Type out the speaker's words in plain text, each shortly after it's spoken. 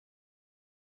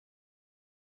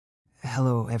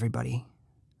Hello, everybody.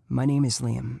 My name is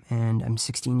Liam, and I'm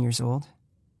 16 years old.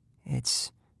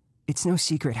 It's no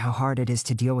secret how hard it is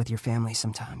to deal with your family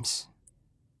sometimes.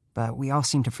 But we all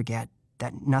seem to forget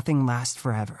that nothing lasts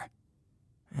forever.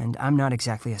 And I'm not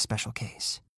exactly a special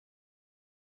case.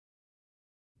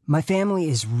 My family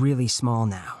is really small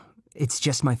now. It's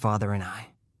just my father and I.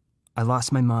 I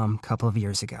lost my mom a couple of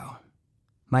years ago.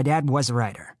 My dad was a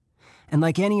writer. And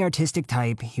like any artistic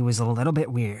type, he was a little bit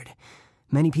weird.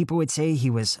 Many people would say he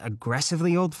was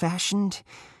aggressively old-fashioned.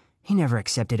 He never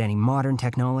accepted any modern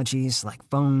technologies like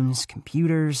phones,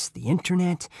 computers, the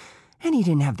internet, and he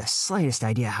didn't have the slightest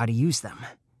idea how to use them.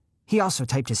 He also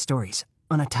typed his stories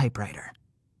on a typewriter.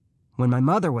 When my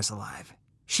mother was alive,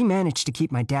 she managed to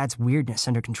keep my dad's weirdness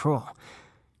under control.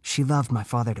 She loved my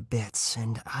father to bits,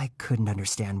 and I couldn't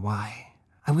understand why.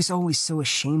 I was always so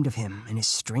ashamed of him and his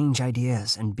strange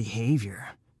ideas and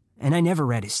behavior. And I never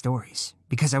read his stories,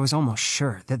 because I was almost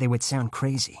sure that they would sound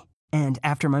crazy. And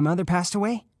after my mother passed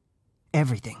away,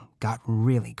 everything got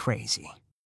really crazy.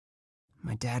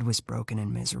 My dad was broken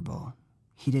and miserable.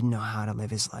 He didn't know how to live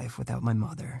his life without my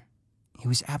mother. He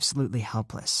was absolutely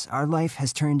helpless. Our life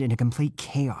has turned into complete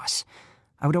chaos.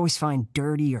 I would always find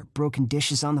dirty or broken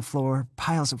dishes on the floor,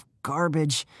 piles of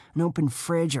garbage, an open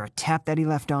fridge, or a tap that he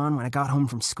left on when I got home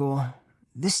from school.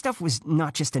 This stuff was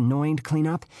not just annoying to clean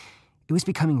up, it was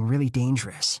becoming really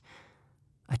dangerous.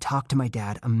 I talked to my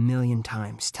dad a million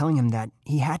times, telling him that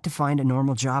he had to find a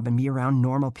normal job and be around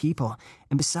normal people,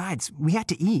 and besides, we had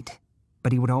to eat.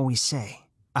 But he would always say,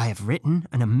 "I have written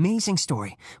an amazing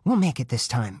story. We'll make it this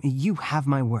time. You have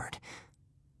my word."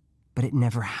 But it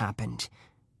never happened.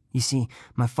 You see,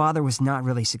 my father was not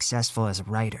really successful as a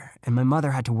writer, and my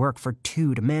mother had to work for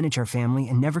two to manage our family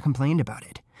and never complained about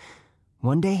it.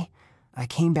 One day, I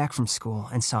came back from school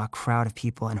and saw a crowd of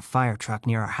people in a fire truck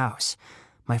near our house.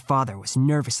 My father was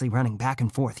nervously running back and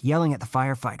forth, yelling at the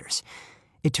firefighters.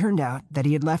 It turned out that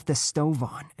he had left the stove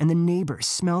on, and the neighbors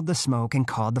smelled the smoke and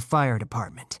called the fire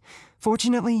department.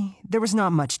 Fortunately, there was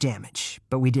not much damage,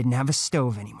 but we didn't have a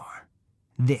stove anymore.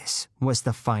 This was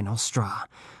the final straw.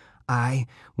 I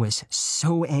was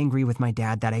so angry with my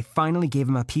dad that I finally gave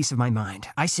him a piece of my mind.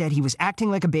 I said he was acting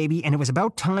like a baby and it was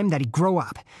about time that he grow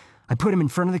up. I put him in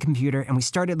front of the computer and we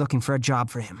started looking for a job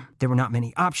for him. There were not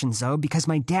many options though, because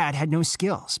my dad had no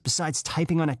skills besides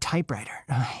typing on a typewriter.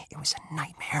 It was a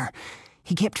nightmare.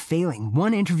 He kept failing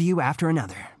one interview after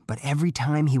another, but every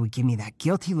time he would give me that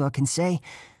guilty look and say,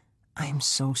 "I'm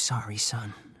so sorry,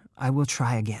 son. I will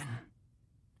try again."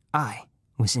 I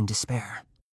was in despair.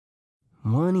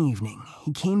 One evening,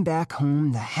 he came back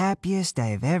home the happiest I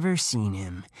have ever seen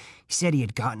him. He said he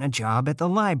had gotten a job at the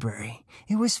library.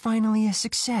 It was finally a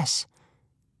success.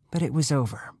 But it was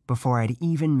over before I'd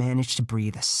even managed to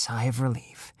breathe a sigh of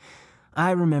relief. I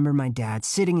remember my dad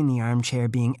sitting in the armchair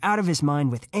being out of his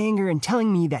mind with anger and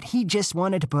telling me that he just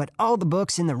wanted to put all the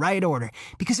books in the right order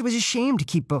because it was a shame to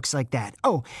keep books like that.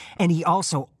 Oh, and he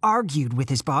also argued with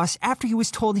his boss after he was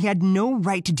told he had no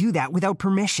right to do that without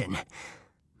permission.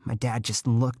 My dad just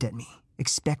looked at me,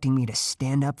 expecting me to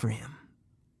stand up for him.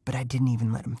 But I didn't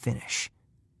even let him finish.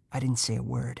 I didn't say a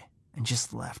word and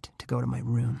just left to go to my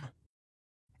room.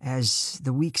 As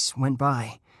the weeks went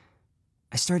by,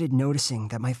 I started noticing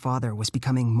that my father was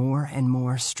becoming more and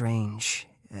more strange.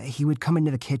 He would come into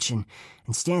the kitchen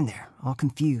and stand there, all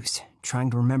confused,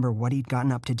 trying to remember what he'd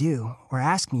gotten up to do, or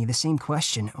ask me the same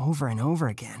question over and over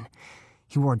again.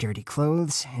 He wore dirty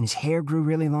clothes, and his hair grew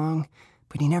really long,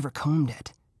 but he never combed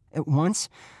it. At once,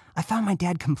 I found my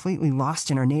dad completely lost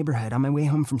in our neighborhood on my way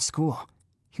home from school.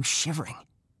 He was shivering,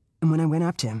 and when I went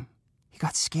up to him, he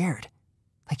got scared,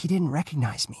 like he didn't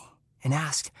recognize me, and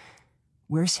asked,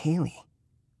 "Where's Haley?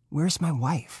 Where's my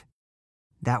wife?"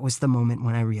 That was the moment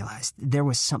when I realized there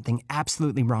was something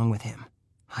absolutely wrong with him.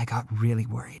 I got really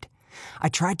worried. I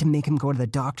tried to make him go to the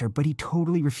doctor, but he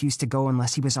totally refused to go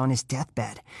unless he was on his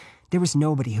deathbed. There was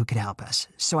nobody who could help us,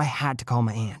 so I had to call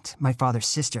my aunt, my father's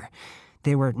sister.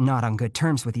 They were not on good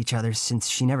terms with each other since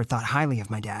she never thought highly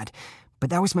of my dad, but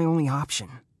that was my only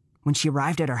option. When she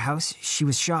arrived at our house, she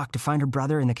was shocked to find her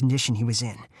brother in the condition he was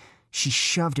in. She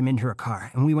shoved him into her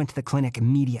car, and we went to the clinic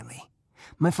immediately.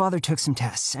 My father took some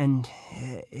tests, and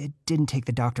it didn't take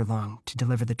the doctor long to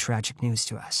deliver the tragic news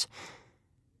to us.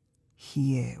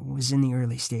 He was in the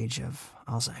early stage of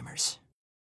Alzheimer's.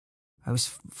 I was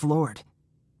floored.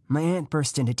 My aunt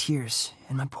burst into tears,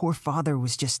 and my poor father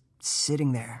was just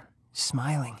sitting there,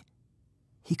 smiling.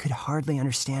 He could hardly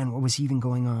understand what was even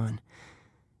going on.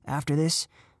 After this,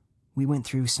 we went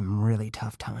through some really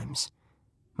tough times.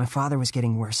 My father was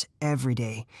getting worse every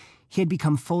day. He had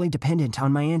become fully dependent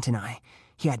on my aunt and I.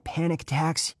 He had panic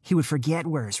attacks. He would forget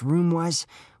where his room was.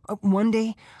 One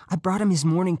day, I brought him his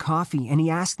morning coffee, and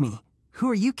he asked me, "Who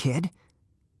are you, kid?"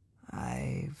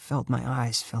 I felt my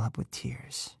eyes fill up with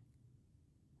tears.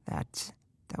 That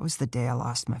was the day I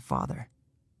lost my father.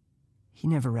 He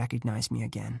never recognized me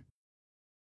again.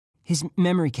 His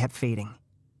memory kept fading.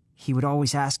 He would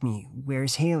always ask me,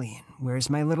 "Where's Haley and where's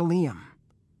my little Liam?"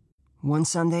 One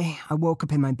Sunday, I woke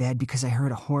up in my bed because I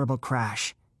heard a horrible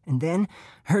crash, and then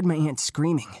I heard my aunt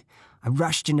screaming. I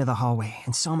rushed into the hallway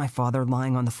and saw my father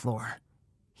lying on the floor.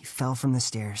 He fell from the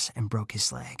stairs and broke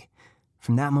his leg.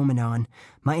 From that moment on,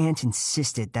 my aunt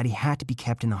insisted that he had to be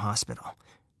kept in the hospital,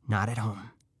 not at home.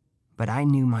 But I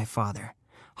knew my father.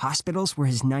 Hospitals were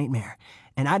his nightmare,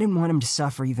 and I didn't want him to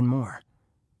suffer even more.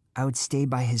 I would stay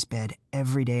by his bed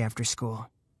every day after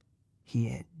school.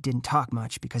 He didn't talk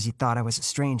much because he thought I was a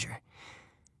stranger.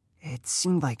 It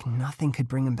seemed like nothing could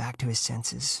bring him back to his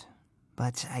senses,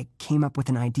 but I came up with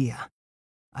an idea.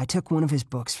 I took one of his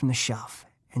books from the shelf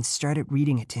and started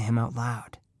reading it to him out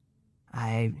loud.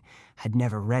 I had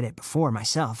never read it before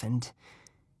myself, and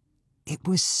it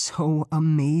was so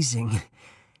amazing.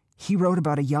 He wrote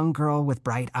about a young girl with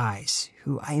bright eyes,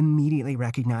 who I immediately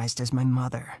recognized as my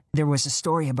mother. There was a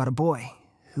story about a boy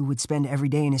who would spend every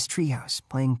day in his treehouse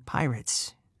playing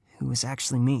pirates, who was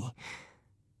actually me.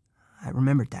 I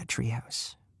remembered that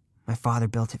treehouse. My father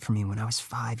built it for me when I was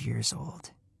 5 years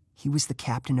old. He was the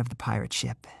captain of the pirate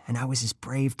ship, and I was his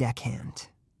brave deckhand.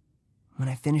 When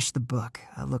I finished the book,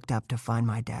 I looked up to find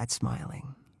my dad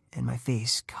smiling, and my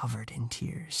face covered in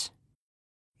tears.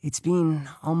 It's been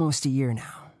almost a year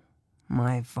now.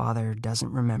 My father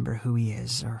doesn't remember who he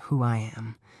is or who I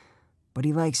am, but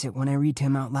he likes it when I read to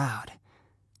him out loud.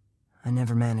 I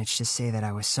never managed to say that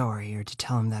I was sorry or to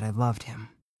tell him that I loved him.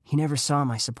 He never saw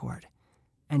my support,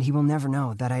 and he will never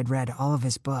know that I'd read all of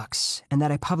his books and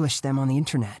that I published them on the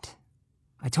internet.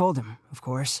 I told him, of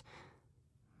course,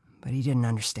 but he didn't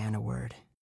understand a word.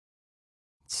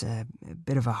 It's a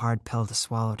bit of a hard pill to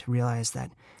swallow to realize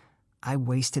that I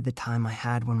wasted the time I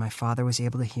had when my father was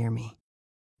able to hear me,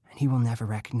 and he will never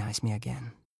recognize me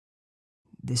again.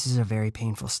 This is a very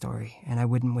painful story, and I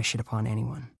wouldn't wish it upon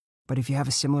anyone. But if you have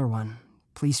a similar one,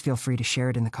 please feel free to share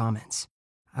it in the comments.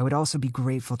 I would also be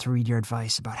grateful to read your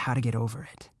advice about how to get over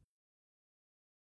it.